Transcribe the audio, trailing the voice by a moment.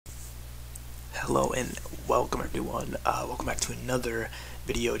Hello and welcome everyone. Welcome back to another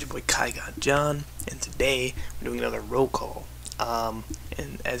video. It's your boy Kaigon John, and today we're doing another roll call. And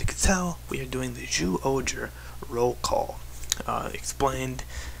as you can tell, we are doing the Zyuohger roll call. Explained,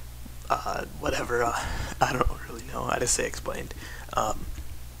 whatever. I don't really know how to say explained.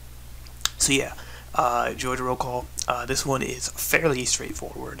 So yeah, Zyuohger roll call. This one is fairly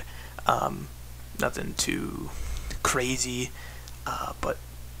straightforward. Nothing too crazy, but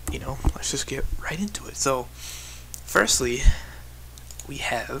you know, let's just get right into it. So, firstly, we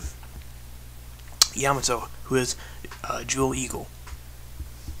have Yamato, who is Zyuohger.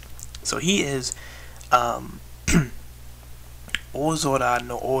 So he is Ozora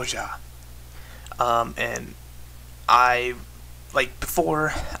no Oja. And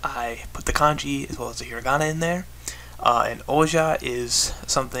before I put the kanji as well as the hiragana in there, and Oja is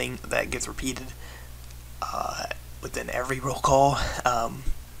something that gets repeated within every roll call.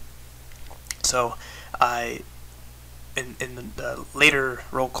 So in the later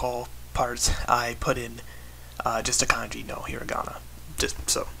roll call parts, I put in just a kanji, no hiragana, just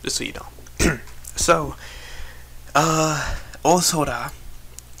so you know. So Ozora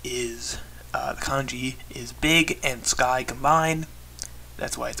is the kanji is big and sky combined.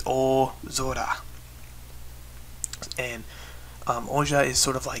 That's why it's Ozora. And Oja is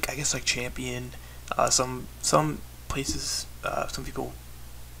sort of like, I guess, like champion. Some places, some people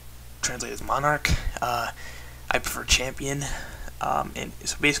translate as monarch. I prefer champion. And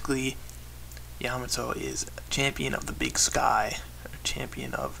so basically, Yamato is champion of the big sky, or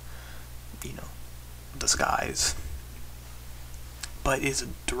champion of, you know, the skies, but is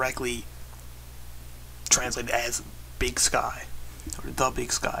directly translated as big sky, or the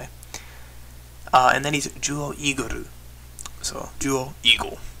big sky. And then he's Zyuohger, so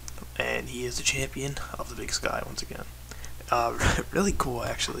Zyuohger, and he is the champion of the big sky once again. Really cool,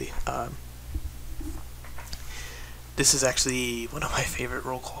 actually. This is actually one of my favorite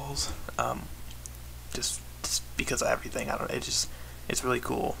roll calls. Just because of everything. I don't know. It's really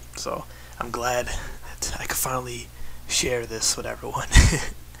cool. So I'm glad that I could finally share this with everyone.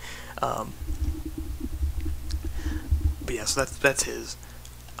 But yeah, so that's his.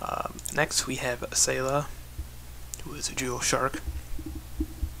 Next we have Sayla, who is a Zyuohger.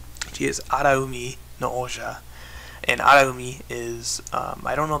 She is Araumi no Oja. And Araumi is,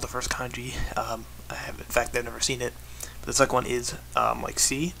 I don't know the first kanji, in fact, I've never seen it, but the second one is, like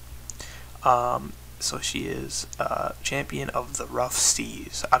sea. So she is, champion of the rough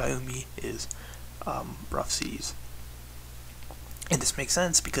seas. Araumi is, rough seas. And this makes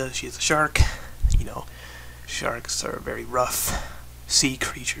sense because she is a shark. You know, sharks are very rough sea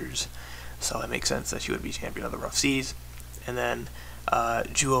creatures, so it makes sense that she would be champion of the rough seas. And then,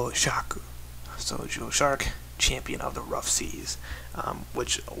 Zyuohger. So Zyuohger, champion of the rough seas,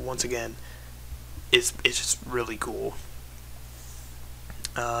 which once again is just really cool.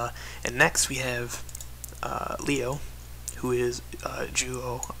 And next we have Leo, who is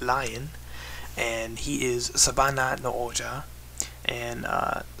Zyuo Lion, and he is Sabana no Oja, and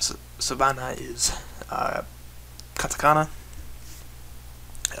Sabana is katakana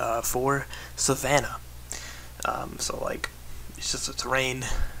for savannah. So like, it's just a terrain,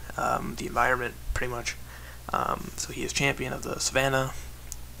 the environment pretty much. So he is champion of the savannah,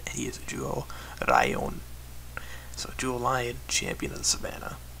 and he is a Zyuo Lion. So Zyuo Lion, champion of the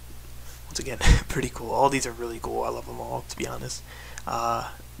savannah. Once again, pretty cool. All these are really cool. I love them all, to be honest.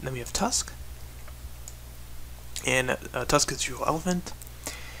 Then we have Tusk, and Tusk is Zyuo Elephant,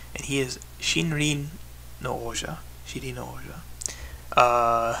 and he is Shinrin no Oja. Shinrin no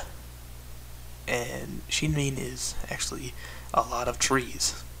Oja. And Shinrin is actually a lot of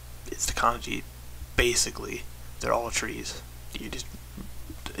trees. It's the kanji. Basically, they're all trees.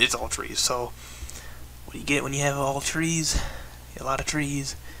 It's all trees. So what do you get when you have all trees? A lot of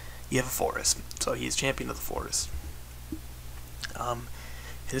trees. You have a forest. So he's champion of the forest. And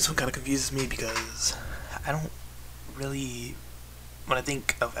this one kind of confuses me because I don't really, when I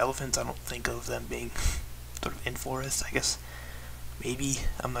think of elephants, I don't think of them being sort of in forests. I guess maybe,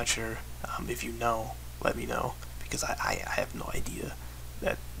 I'm not sure. If you know, let me know, because I have no idea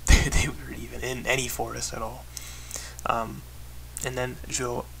that they were even in any forest at all. And then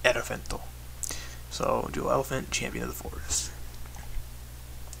Zyuo Elefanto. So Zyuo Elephant, champion of the forest.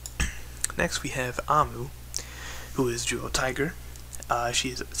 Next we have Amu, who is Zyuo Tiger. She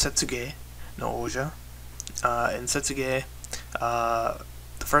is Setsuge no Oja. And Setsuge,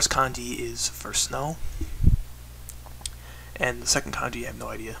 the first kanji is for snow, and the second kanji I have no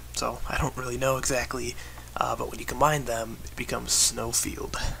idea, so I don't really know exactly, but when you combine them, it becomes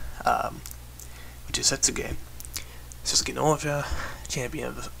snowfield, which is Setsuge. Setsuge no Oja,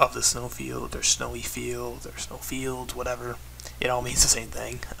 champion of the snowfield, or snowy field, or snowfield, whatever. It all means the same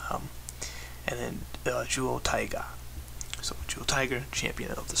thing. And then Zyuohger. So Zyuohger,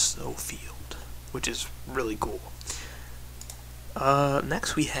 champion of the snowfield, which is really cool.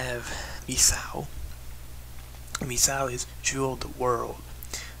 Next we have Misao. Misao is Jewel the World.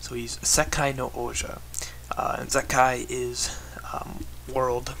 So he's Sekai no Oja. And Sekai is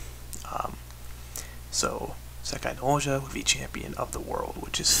world. So Sekai no Oja would be champion of the world,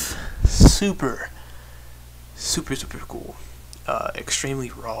 which is super cool.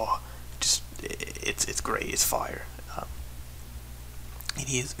 Extremely raw. Just it's great. It's fire. And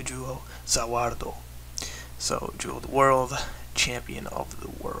he is Jewel Zyuohger. So Jewel the World, champion of the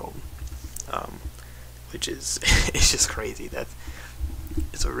world. Which is it's just crazy. That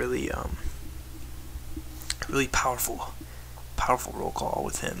it's a really powerful roll call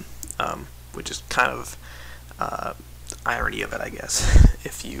with him, which is kind of irony of it, I guess,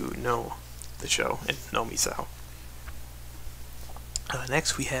 if you know the show and know Misao.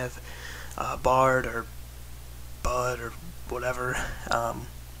 Next we have Bard or Bud or whatever,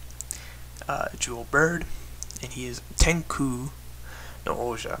 Jewel Bird, and he is Tenku no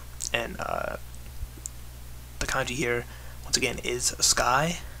Oja, and the kanji here, once again, is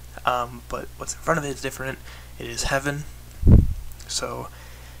sky, but what's in front of it is different. It is heaven. So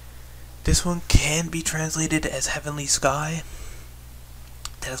this one can be translated as heavenly sky.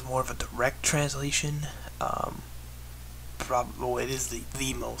 That is more of a direct translation. Probably it is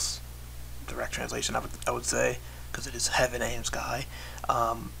the most direct translation, I would say, because it is heaven and sky.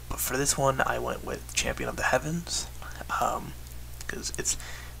 But for this one, I went with champion of the heavens, because it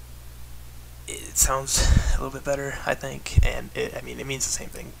sounds a little bit better, I think, and I mean, it means the same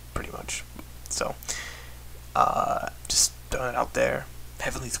thing pretty much. So just throwing it out there.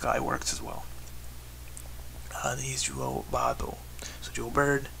 Heavenly sky works as well. He's Zyuohger, so Jewel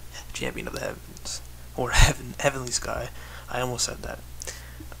Bird, champion of the heavens, or heavenly sky. I almost said that.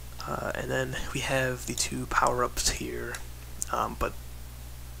 And then we have the two power-ups here, but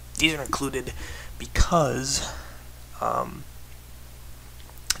these are included because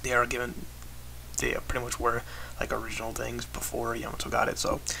they are given. They pretty much were like original things before Yamato got it,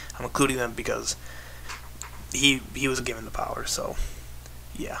 so I'm including them because he was given the power. So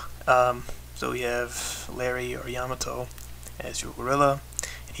yeah. So we have Larry or Yamato as Jewel Gorilla,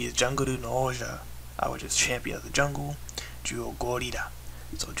 and he is Junguru no Oja, which is champion of the jungle. Jewel Gorilla,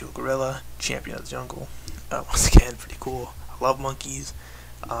 so Jewel Gorilla, champion of the jungle. Once again, pretty cool. I love monkeys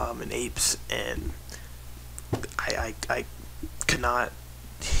and apes, and I could not,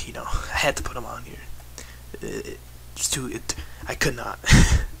 I had to put them on here. I could not,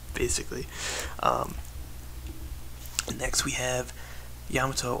 basically. Next we have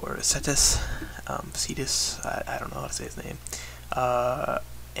Yamato or Cetus, I don't know how to say his name,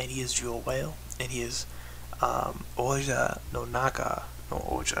 and he is Jewel Whale, and he is Oja no Naka no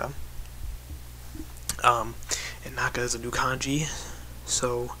Oja, and Naka is a new kanji,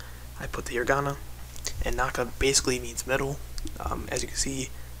 so I put the hiragana, and Naka basically means middle. As you can see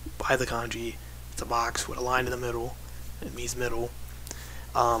by the kanji, it's a box with a line in the middle. It means middle.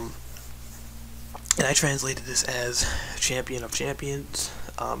 And I translated this as champion of champions.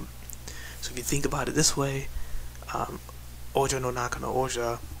 So if you think about it this way, Oja no Naka no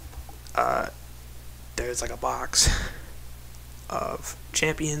Oja, there's like a box of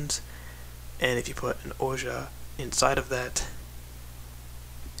champions, and if you put an Oja inside of that,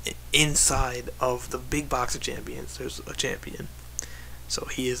 inside of the big box of champions, there's a champion. So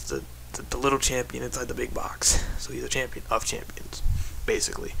he is the little champion inside the big box. So he's a champion of champions,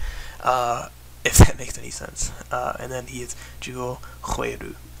 basically. If that makes any sense. And then he is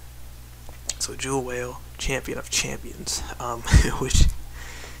Zyuohger. So Jewel Whale, champion of champions, which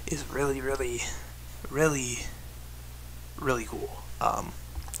is really cool.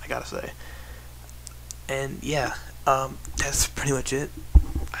 I gotta say. And yeah, that's pretty much it.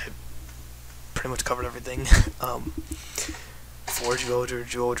 I pretty much covered everything. For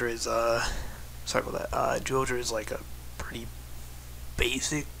Zyuohger is sorry about that. Zyuohger is like a pretty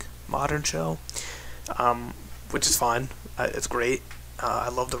basic modern show, which is fine. It's great. I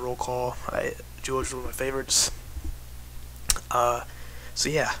love the roll call. Zyuohger is one of my favorites. So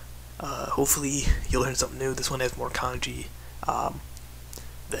yeah, hopefully you learn something new. This one has more kanji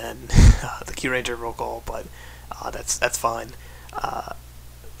than the Q-Ranger roll call, but that's fine.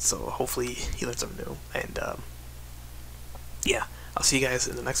 So hopefully you learn something new, and yeah, I'll see you guys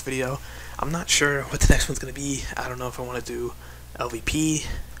in the next video. I'm not sure what the next one's gonna be. I don't know if I want to do LVP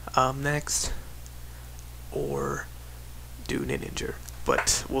next or do Ninja.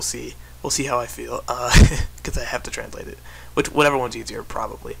 but we'll see. We'll see how I feel, because I have to translate it. Whatever one's easier,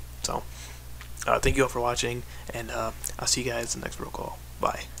 probably. So, thank you all for watching, and I'll see you guys in the next roll call.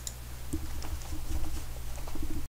 Bye.